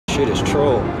shit is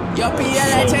troll. Yo,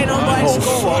 PLH ain't nobody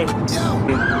score.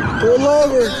 Pull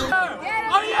over.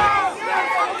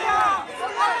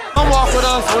 Come walk with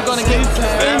us. We're gonna get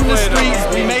in the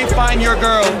streets. We may find your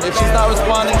girl. If she's not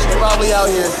responding, she's probably out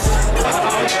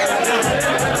here.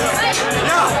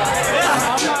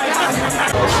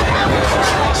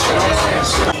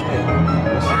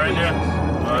 Right there.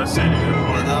 Oh, that's it.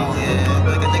 Oh yeah,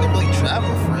 like a nigga really travel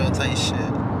for real type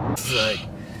shit. Like,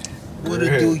 what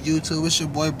it do, YouTube? It's your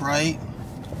boy Bright.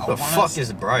 The fuck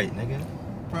is Bright, nigga?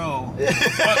 Bro.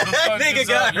 nigga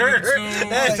got hurt.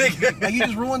 Like, you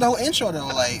just ruined the whole intro though.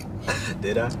 Like,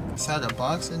 Did I? inside the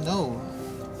boxing? No.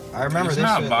 I remember It's this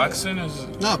not shit. boxing. It's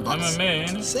Not boxing. MMA,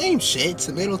 ain't it? Same shit.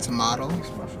 Tomato.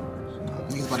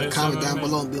 Niggas about to It's comment MMA. down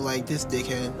below and be like, this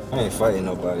dickhead. I ain't fighting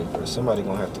nobody, but somebody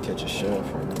gonna have to catch a shell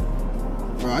for me.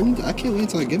 Bro, I can't wait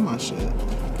until I get my shit.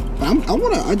 But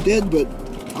I did, but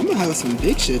I'm gonna have some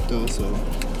big shit though, so.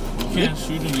 You can't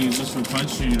shoot him just for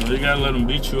punching you. You gotta let him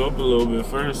beat you up a little bit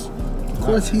first. Of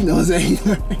course he knows that. He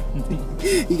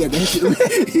got that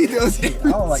shit. He knows I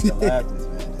don't like to laugh this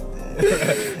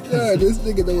man. Yeah, this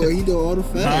nigga know what he do all the Nah,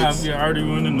 facts. if you're already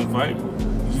winning the fight,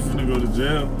 you finna go to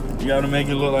jail. You gotta make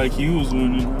it look like he was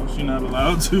winning. You're not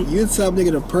allowed to. You tell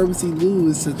nigga to purposely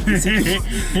lose so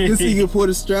you can pull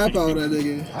the strap out of that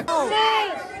nigga.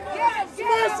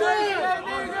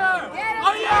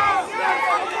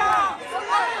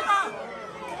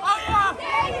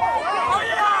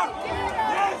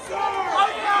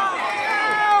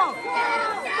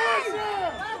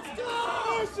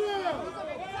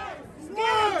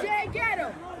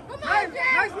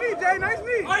 Nice meet, Jay. Nice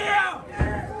meet. Oh, yeah.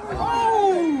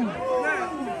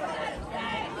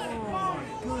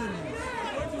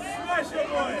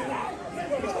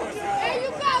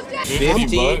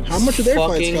 $50. How much do their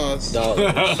fights fucking cost?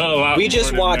 dollars. A lot We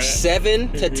just more than watched that.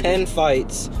 7 to 10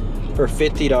 fights for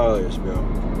 $50, bro.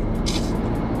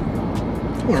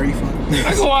 Where are you from?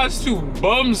 I can watch two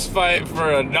bums fight for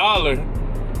 $1.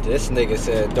 This nigga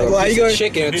said throw Why a you piece going- of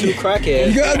chicken and 2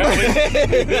 crackheads.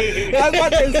 I was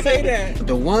about to say that.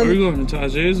 The Where one. you going to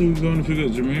Tajay's? Who you going to pick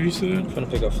up? Jameer, you said? I'm gonna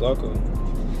pick up Flacco,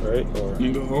 right? Or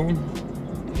You go home?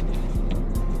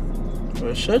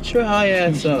 Bro, shut your high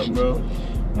ass up, bro.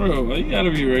 Bro, why you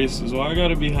gotta be racist? Why I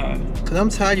gotta be high? Cause I'm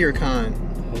tired of your kind.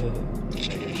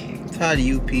 I'm tired of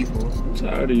you people. I'm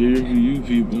tired of you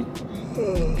people.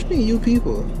 What you mean, you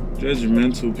people?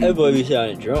 Judgmental people. that boy be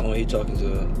sounding drunk when he talking to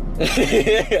her.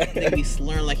 They be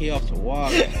slurring like he off the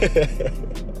water.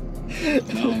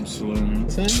 No, I'm slurring.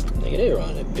 Nigga, they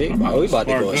running big. I'm about Oh, we to about to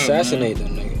spark go up, assassinate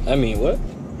them, nigga. I mean, what?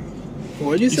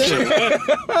 What'd you say? said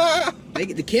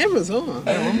The camera's on.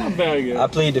 Where my bag I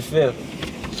at? plead the 5th.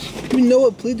 You know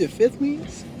what plead the 5th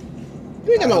means?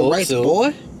 You ain't got I no hope rights, so.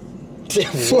 boy.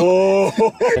 Whoa.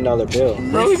 $10 bill.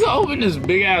 Bro, we can open this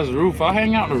big ass roof. I'll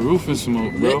hang out the roof and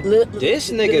smoke, bro. This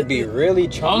nigga be really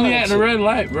trying. Only at the red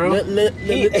light, bro. Only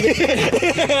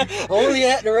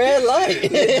at the red light.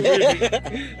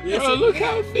 Bro, look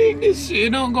how big this shit. It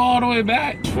don't go all the way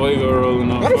back. Fuego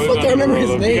rolling up. Why the fuck do I remember his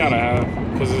name? You gotta have,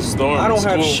 cause it's storming. I don't It's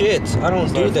have cool. shit. I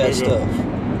don't do Like that Fuego. stuff.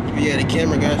 Yeah, the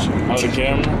camera got you. Oh, the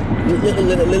camera?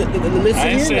 Listen I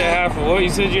didn't here say now. half of what? You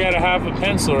said you had a half a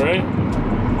pencil, right?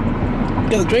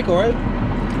 You got the Draco, right?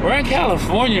 We're in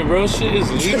California, bro. Shit is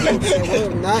legal.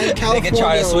 We're not in California. Nigga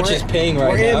try to switch his ping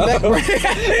right now.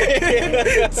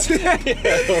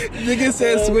 Nigga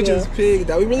said switch his pig.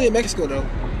 Now we really in Mexico though.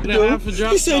 Half a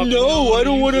drop He said top, you no. know, I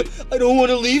don't want use to. I don't want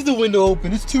to leave the window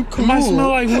open. It's too It cool. might smell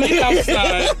like weed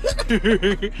outside.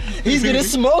 He's gonna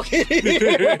smoke it.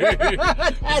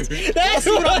 That's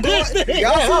what I'm doing.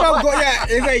 Y'all see what I'm going? Yeah,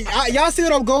 it's like y'all see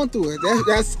what I'm going through.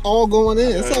 That's all going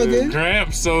in. It's all good.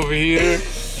 Gramps over here.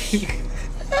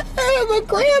 But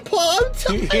grandpa, I'm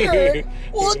tired.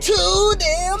 Well, too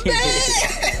damn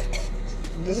bad.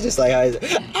 This is just like how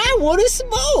I want to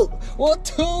smoke. Well,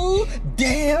 too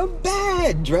damn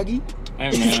bad, druggy.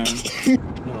 Hey, man.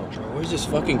 No, bro. Where's this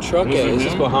fucking truck Was at? it Is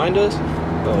this him? behind us?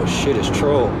 Oh shit, it's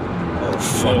troll. Oh Yeah,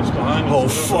 fuck. it's behind us. Oh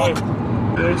fuck.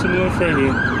 It's a little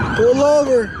further. Pull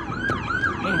over.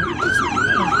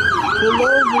 Pull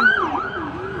over.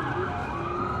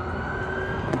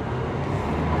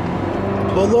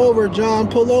 Pull over, John.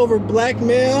 Pull over.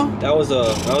 Blackmail. That was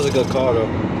a good call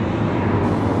though.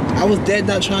 I was dead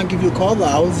not trying to give you a call.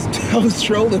 I was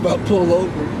trolling about pull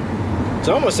over.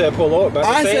 Someone said pull over, but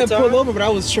I said pull over, but I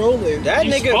was trolling. That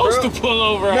You nigga, supposed bro. to pull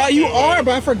over. Now you are,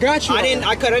 but I forgot you. I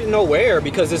didn't know where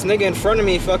because this nigga in front of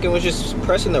me fucking was just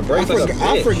pressing the brakes like a bitch.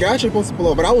 I forgot you're supposed to pull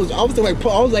over, but I was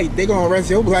like they gonna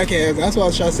arrest your black ass. That's why I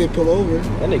was trying to say pull over.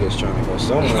 That nigga's trying to go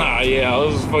somewhere. Nah, yeah, I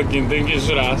was fucking thinking,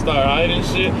 should I start hiding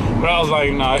shit? But I was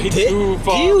like, nah, he too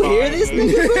far. Do you hear this behind.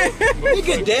 nigga, bro?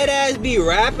 Nigga dead ass be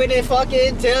rapping and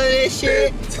fucking telling this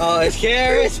shit. Oh, it's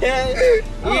carrots. Oh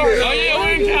yeah,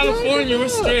 we're in California. We're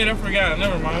straight. I forgot.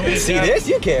 Never mind. We're in See Cali- this?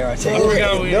 You can't take I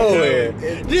forgot we nowhere.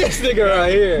 This nigga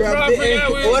right here. Bro, Bro, I forgot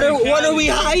we What in are Cali. we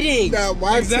hiding? Nah,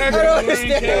 why Exactly. I don't We're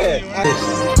in understand. Cali.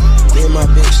 Me and my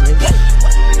bitch, nigga.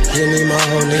 Give me my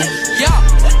whole nigga.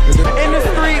 In the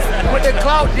streets with the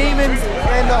clout demons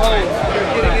and the hoes.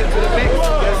 We're getting into the mix.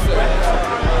 Yes, sir.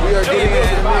 We are getting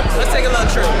into the mix. Let's take a little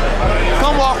trip.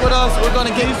 Come walk with us. We're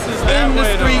gonna get in the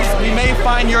streets. We may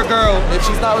find your girl. If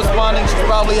she's not responding, she's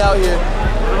probably out here.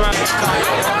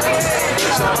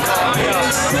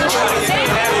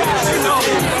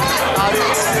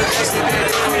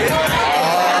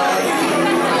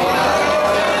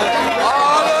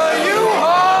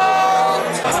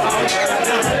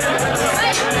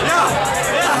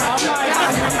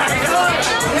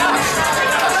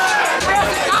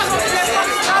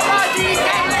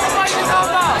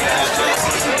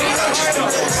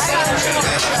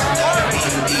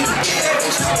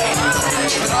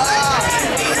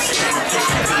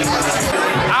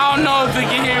 I don't know if they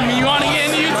can hear me. You want to get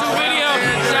in the YouTube video?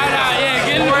 Shout out, yeah,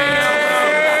 get in the video.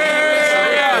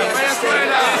 Yeah, Venezuela.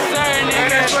 Yes, sir, nigga.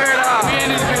 Venezuela. We in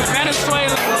this bitch,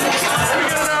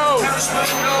 Venezuela.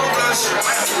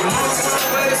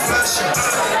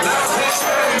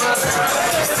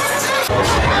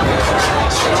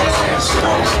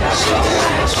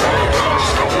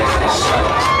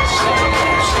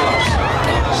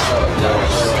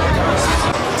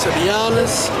 To be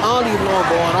honest, I don't even know what's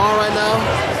going on right now.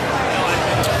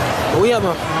 But we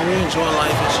having fun. We enjoying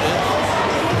life and shit.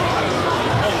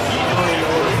 I don't even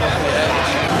know what the fuck we at.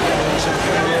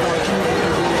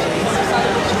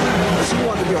 She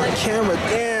wanted to be on camera.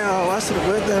 Damn, I should have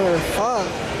went to her. Fuck.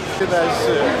 Look at that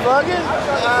shit. Fucking?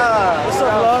 What's up,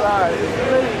 love?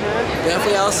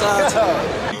 Definitely outside.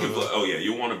 You can, oh yeah,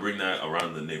 you want to bring that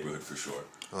around the neighborhood for sure.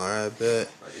 Alright, bet.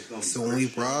 So when we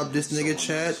rob this nigga,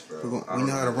 chat, we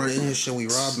know how to run in his shit. We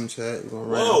rob him, chat. We gonna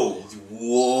run him.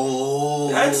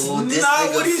 Whoa. That's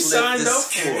not what he signed up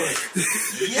for.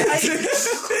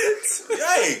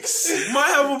 Yikes. You might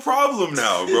have a problem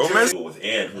now, bro. With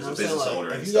Ann, who's a business owner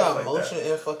and if you stuff got like motion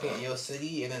that. in fucking your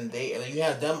city, and then you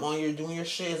have them on your doing your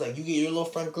shit. It's like you get your little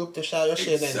friend group to shout your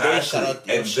shit, and then they shout out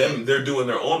your And shit. them, they're doing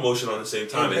their own motion on the same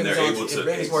time, and they're able to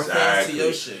brings more fans to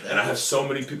your shit. And I have so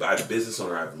many people. I have business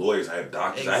owner, I have lawyers, I have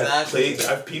doctors, I have plagues,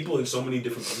 I have people in so many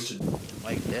different positions.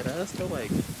 Like that ass though, like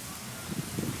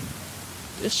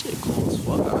this shit cool as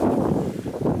fuck out here.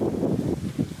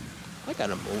 I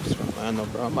gotta move from I know,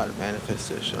 bro. I'm about to manifest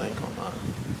this shit. I ain't gonna lie.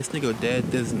 This nigga dad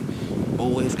doesn't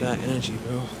always got energy,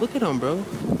 bro. Look at him, bro.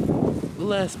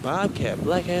 Little ass bobcat,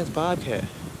 black ass bobcat.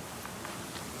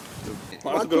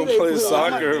 I was gonna play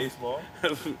soccer.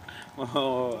 A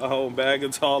whole bag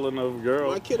of tall enough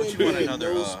girls. My kid ain't playing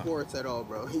no sports at all,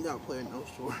 bro. He not playing no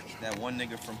sports. That one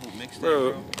nigga from Hoop Mixtape,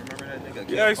 Bro, bro. Remember that nigga?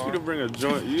 You asked me to bring a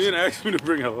joint. You didn't ask me to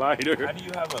bring a lighter. How do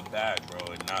you have a bag, bro,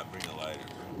 and not bring a lighter?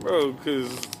 Bro,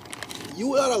 cause You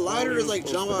without a lighter is like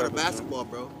jumping out of basketball,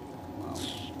 bro.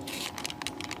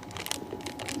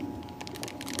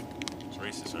 It's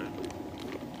racist, right?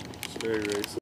 it's very racist.